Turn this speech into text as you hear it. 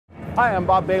Hi, I'm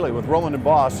Bob Bailey with Roland and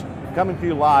Boss, coming to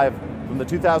you live from the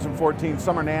 2014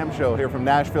 Summer NAMM show here from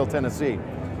Nashville, Tennessee.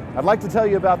 I'd like to tell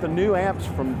you about the new amps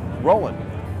from Roland,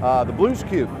 the Blues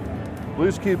Cube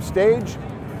Stage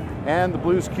and the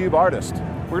Blues Cube Artist.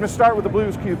 We're going to start with the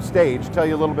Blues Cube Stage, tell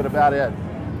you a little bit about it.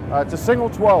 It's a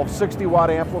single 12 60-watt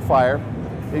amplifier.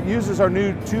 It uses our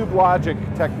new Tube Logic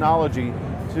technology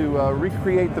to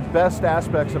recreate the best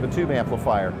aspects of a tube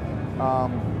amplifier.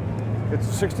 It's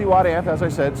a 60-watt amp, as I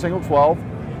said, single 12.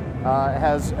 It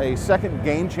has a second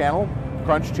gain channel,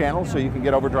 crunch channel, so you can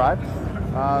get overdrive.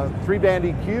 3-band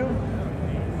EQ,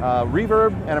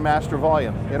 reverb, and a master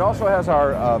volume. It also has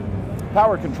our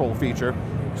power control feature,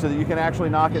 so that you can actually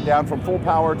knock it down from full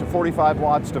power to 45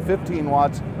 watts to 15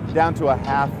 watts, down to a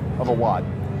half of a watt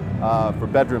for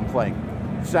bedroom playing.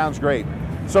 Sounds great.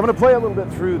 So I'm going to play a little bit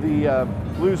through the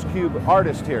Blues Cube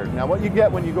Artist here. Now what you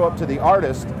get when you go up to the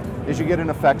Artist is you get an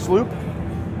effects loop,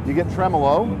 you get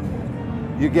tremolo,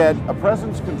 you get a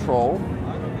presence control,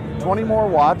 20 more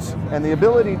watts, and the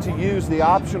ability to use the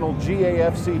optional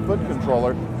GAFC foot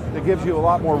controller that gives you a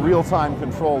lot more real-time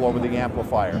control over the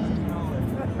amplifier.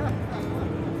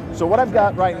 So what I've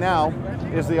got right now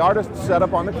is the Artist set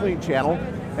up on the clean channel,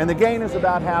 and the gain is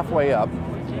about halfway up.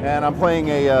 And I'm playing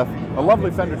a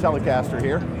lovely Fender Telecaster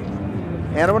here.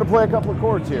 And I'm going to play a couple of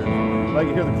chords here, let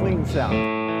you hear the clean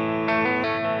sound.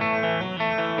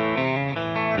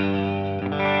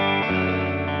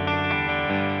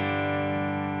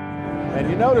 And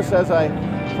you notice as I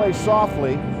play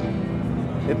softly,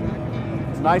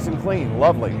 it's nice and clean,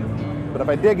 lovely. But if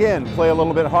I dig in, play a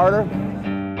little bit harder,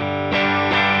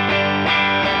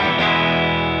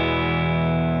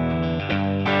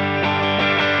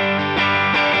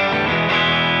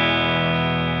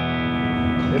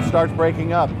 it starts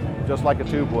breaking up just like a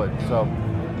tube would. So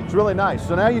it's really nice.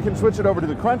 So now you can switch it over to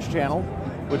the crunch channel,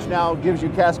 which now gives you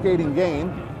cascading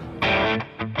gain.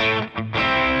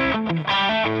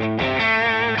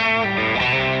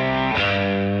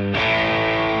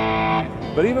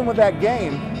 But even with that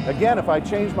gain, again, if I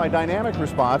change my dynamic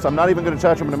response, I'm not even going to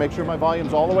touch. I'm going to make sure my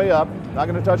volume's all the way up. Not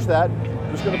going to touch that.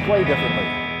 I'm just going to play differently.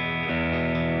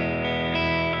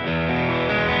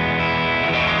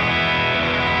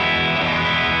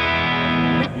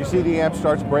 You see the amp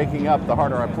starts breaking up the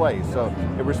harder I play, so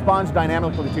it responds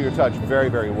dynamically to your touch very,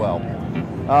 very well.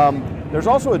 There's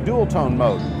also a dual tone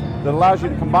mode that allows you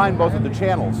to combine both of the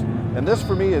channels, and this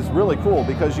for me is really cool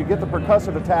because you get the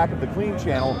percussive attack of the clean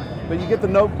channel, but you get the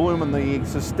note bloom and the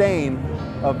sustain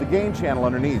of the gain channel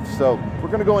underneath. So we're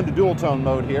going to go into dual tone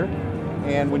mode here,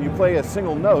 and when you play a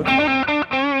single note,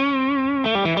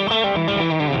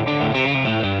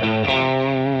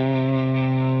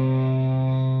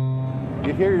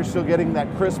 you hear you're still getting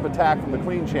that crisp attack from the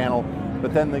clean channel,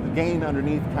 but then the gain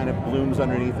underneath kind of blooms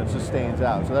underneath and sustains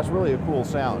out. So that's really a cool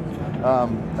sound.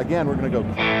 Again, we're going to go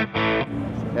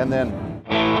and then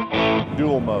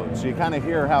dual mode. So you kind of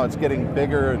hear how it's getting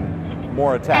bigger and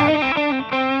more attack.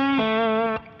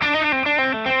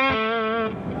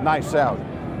 Nice sound.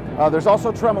 There's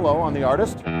also tremolo on the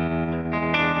Artist.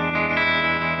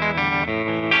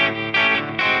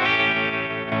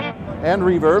 And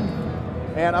reverb.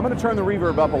 And I'm going to turn the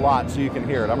reverb up a lot so you can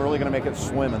hear it. I'm really going to make it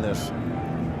swim in this.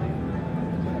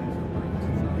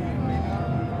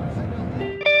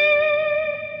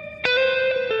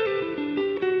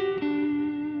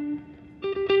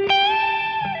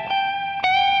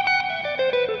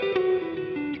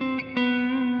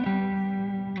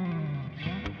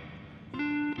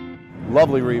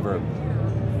 Lovely reverb.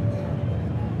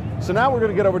 So now we're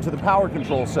going to get over to the power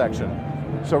control section.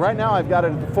 So right now I've got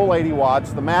it at the full 80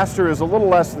 watts. The master is a little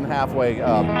less than halfway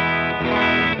up.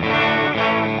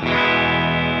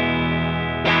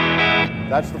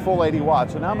 That's the full 80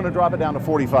 watts. So now I'm going to drop it down to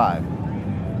 45.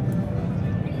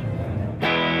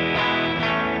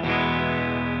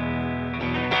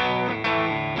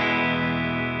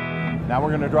 Now we're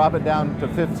going to drop it down to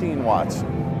 15 watts.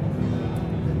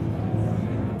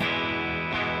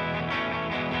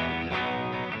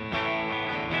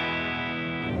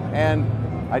 And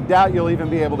I doubt you'll even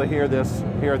be able to hear this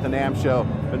here at the NAMM show,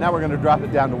 but now we're going to drop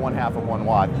it down to 1/2 of 1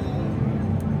 watt.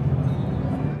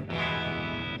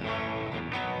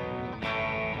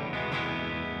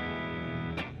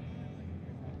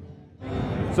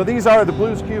 So these are the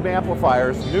Blues Cube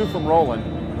amplifiers, new from Roland,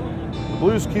 the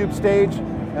Blues Cube Stage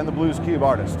and the Blues Cube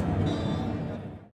Artist.